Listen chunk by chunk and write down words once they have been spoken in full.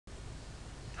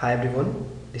Hi everyone,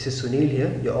 this is Sunil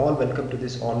here. You're all welcome to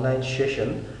this online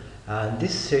session. And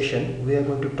this session we are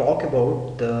going to talk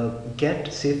about the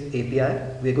Get SIF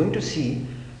API. We are going to see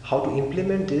how to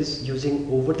implement this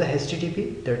using over the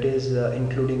HTTP, that is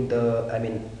including the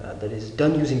that is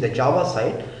done using the Java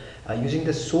side. Using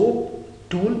the SOAP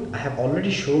tool, I have already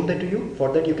shown that to you.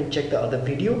 For that you can check the other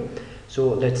video. So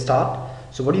let's start.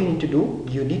 So what do you need to do?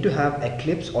 You need to have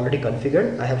Eclipse already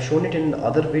configured. I have shown it in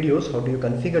other videos how do you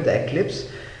configure the Eclipse.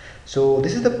 So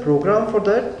this is the program for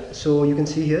that. So you can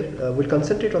see here we'll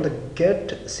concentrate on the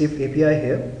Get SIF API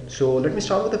here. So let me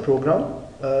start with the program.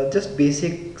 Just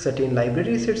basic certain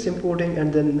libraries it's importing,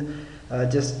 and then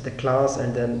just the class,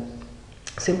 and then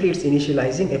simply it's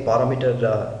initializing a parameter,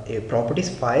 a properties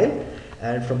file,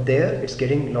 and from there it's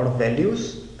getting a lot of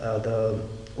values, the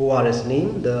ORS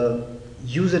name, the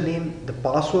username, the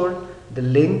password, the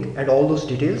link, and all those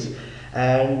details.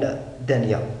 And then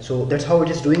yeah, so that's how it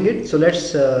is doing it. So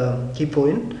let's keep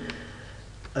going.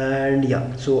 And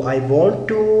yeah, so I want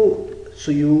to,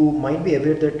 so you might be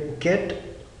aware that Get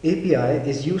API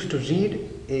is used to read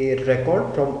a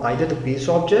record from either the base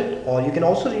object, or you can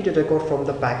also read a record from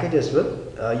the package as well.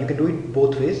 You can do it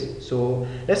both ways. So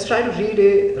let's try to read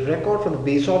a record from the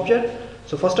base object.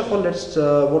 So first of all, let's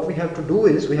what we have to do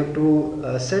is we have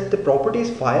to set the properties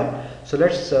file. So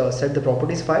let's set the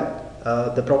properties file.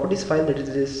 The properties file that it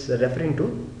is referring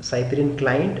to, Siperian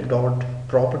client dot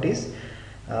properties.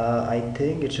 I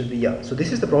think it should be, yeah. So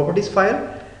this is the properties file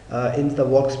in the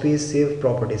workspace save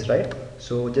properties, right?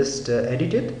 So just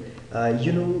edit it.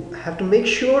 You have to make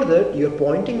sure that you're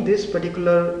pointing this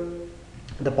particular,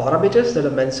 the parameters that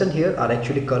are mentioned here are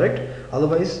actually correct.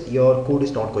 Otherwise your code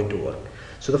is not going to work.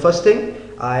 So the first thing,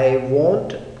 I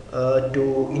want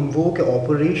to invoke an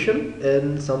operation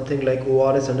in something like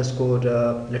ORS underscore,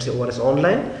 let's say ORS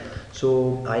online.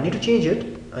 So I need to change it.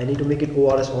 I need to make it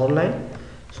ORS online.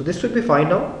 So this should be fine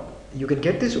now. You can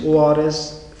get this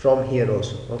ORS from here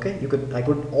also. Okay, I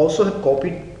could also have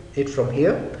copied it from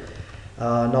here.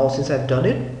 Now since I've done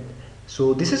it,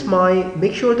 so this is my,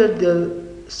 make sure that the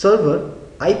server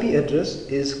IP address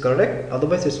is correct,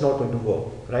 otherwise it's not going to work,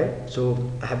 right? So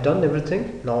I have done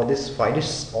everything. Now this file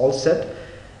is all set.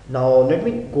 Now let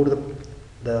me go to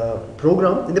the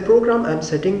program. In the program I'm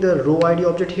setting the row ID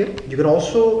object here. You can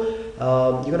also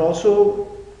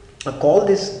call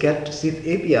this Get SIF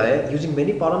API using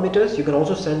many parameters. You can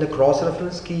also send a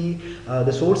cross-reference key,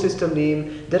 the source system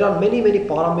name. There are many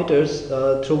parameters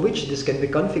through which this can be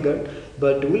configured,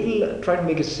 but we'll try to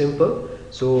make it simple.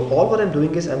 So all what I'm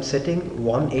doing is I'm setting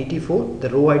 184, the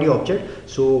row ID object.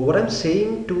 So what I'm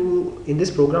saying to in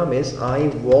this program is I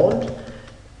want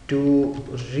to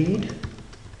read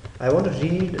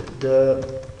the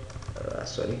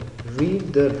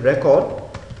read the record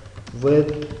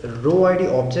with row ID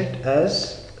object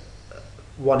as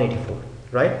 184,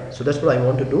 right? So that's what I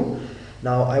want to do.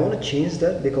 Now I want to change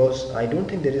that because I don't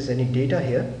think there is any data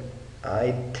here.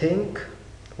 I think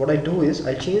what I do is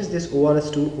I change this ORS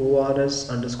to ORS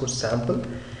underscore sample,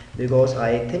 because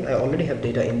I think I already have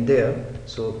data in there.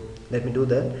 So let me do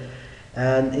that.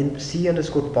 And in C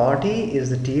underscore party is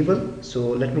the table. So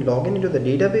let me log in into the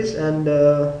database, and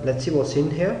let's see what's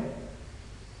in here.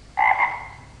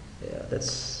 Yeah,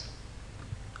 that's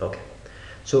okay.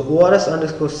 So ORS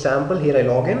underscore sample, here I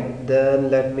log in.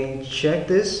 Then let me check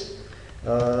this.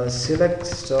 Select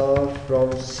star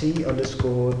from C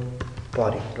underscore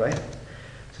party, right?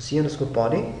 So C underscore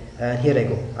party, and here I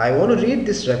go. I want to read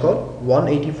this record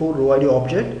 184 row ID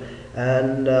object,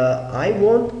 and I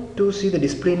want to see the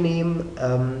display name,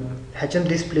 HM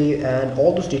display, and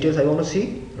all those details I want to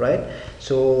see, right?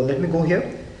 So let me go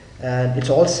here, and it's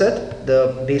all set.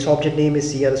 The base object name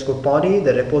is C underscore party.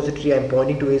 The repository I'm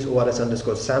pointing to is ORS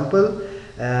underscore sample,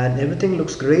 and everything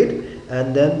looks great.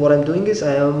 And then what I'm doing is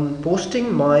I am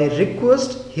posting my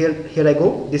request here. Here I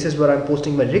go. This is where I'm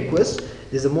posting my request.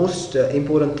 This is the most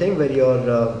important thing, where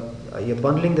you're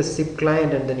bundling the SIP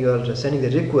client and then you're sending the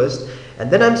request,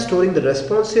 and then I'm storing the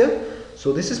response here.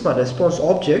 So this is my response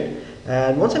object,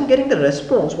 and once I'm getting the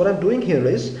response, what I'm doing here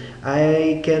is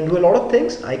I can do a lot of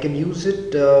things. I can use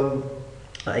it,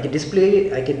 I can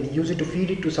display, I can use it to feed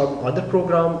it to some other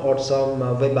program or some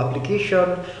web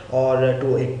application, or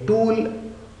to a tool,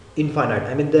 infinite.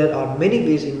 I mean, there are many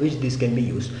ways in which this can be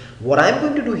used. What I'm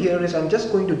going to do here is I'm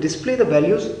just going to display the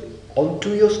values onto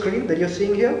your screen that you're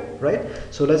seeing here, right?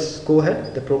 So let's go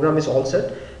ahead. The program is all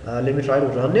set. Let me try to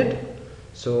run it.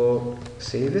 So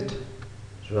save it,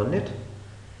 run it.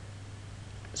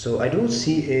 So I do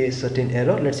see a certain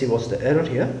error. Let's see what's the error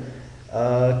here.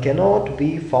 Cannot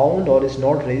be found or is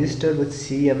not registered with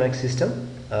CMX system.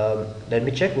 Let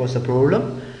me check what's the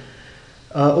problem.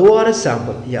 ORS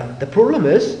sample, yeah. The problem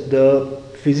is the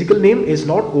physical name is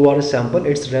not ORS sample,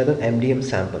 it's rather MDM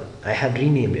sample. I have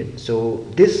renamed it. So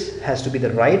this has to be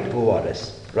the right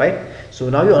ORS, right? So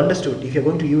now you understood, if you're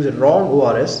going to use a wrong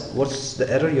ORS, what's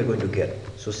the error you're going to get.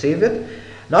 So save it.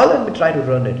 Now let me try to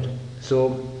run it. So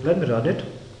let me run it.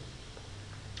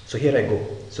 So here I go.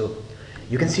 So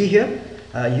you can see here,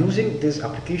 using this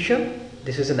application,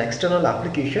 this is an external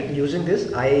application. Using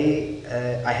this, I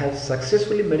have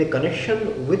successfully made a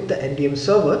connection with the MDM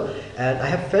server, and I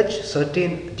have fetched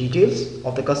certain details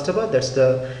of the customer. That's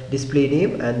the display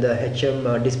name and the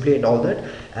HM display and all that.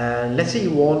 And let's say you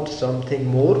want something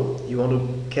more, you want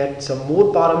to get some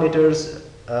more parameters,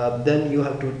 then you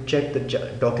have to check the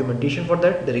documentation for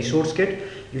that, the resource kit.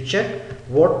 You check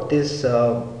what this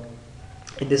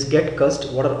in this get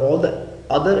cust, what are all the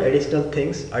other additional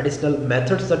things, additional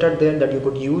methods that are there that you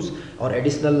could use, or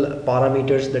additional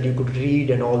parameters that you could read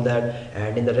and all that,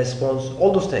 and in the response,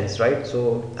 all those things, right?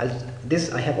 So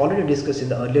this I have already discussed in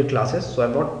the earlier classes, so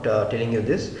I'm not telling you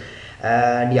this.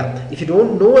 And yeah, if you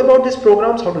don't know about these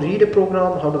programs, how to read a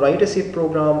program, how to write a SIF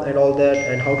program and all that,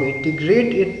 and how to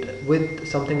integrate it with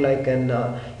something like an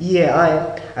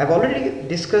EAI, I've already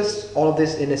discussed all of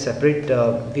this in a separate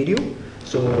video,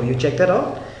 so you check that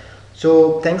out.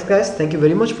 So thanks guys, thank you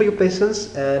very much for your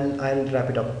patience, and I'll wrap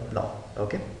it up now.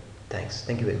 Okay, thanks,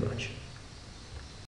 thank you very much.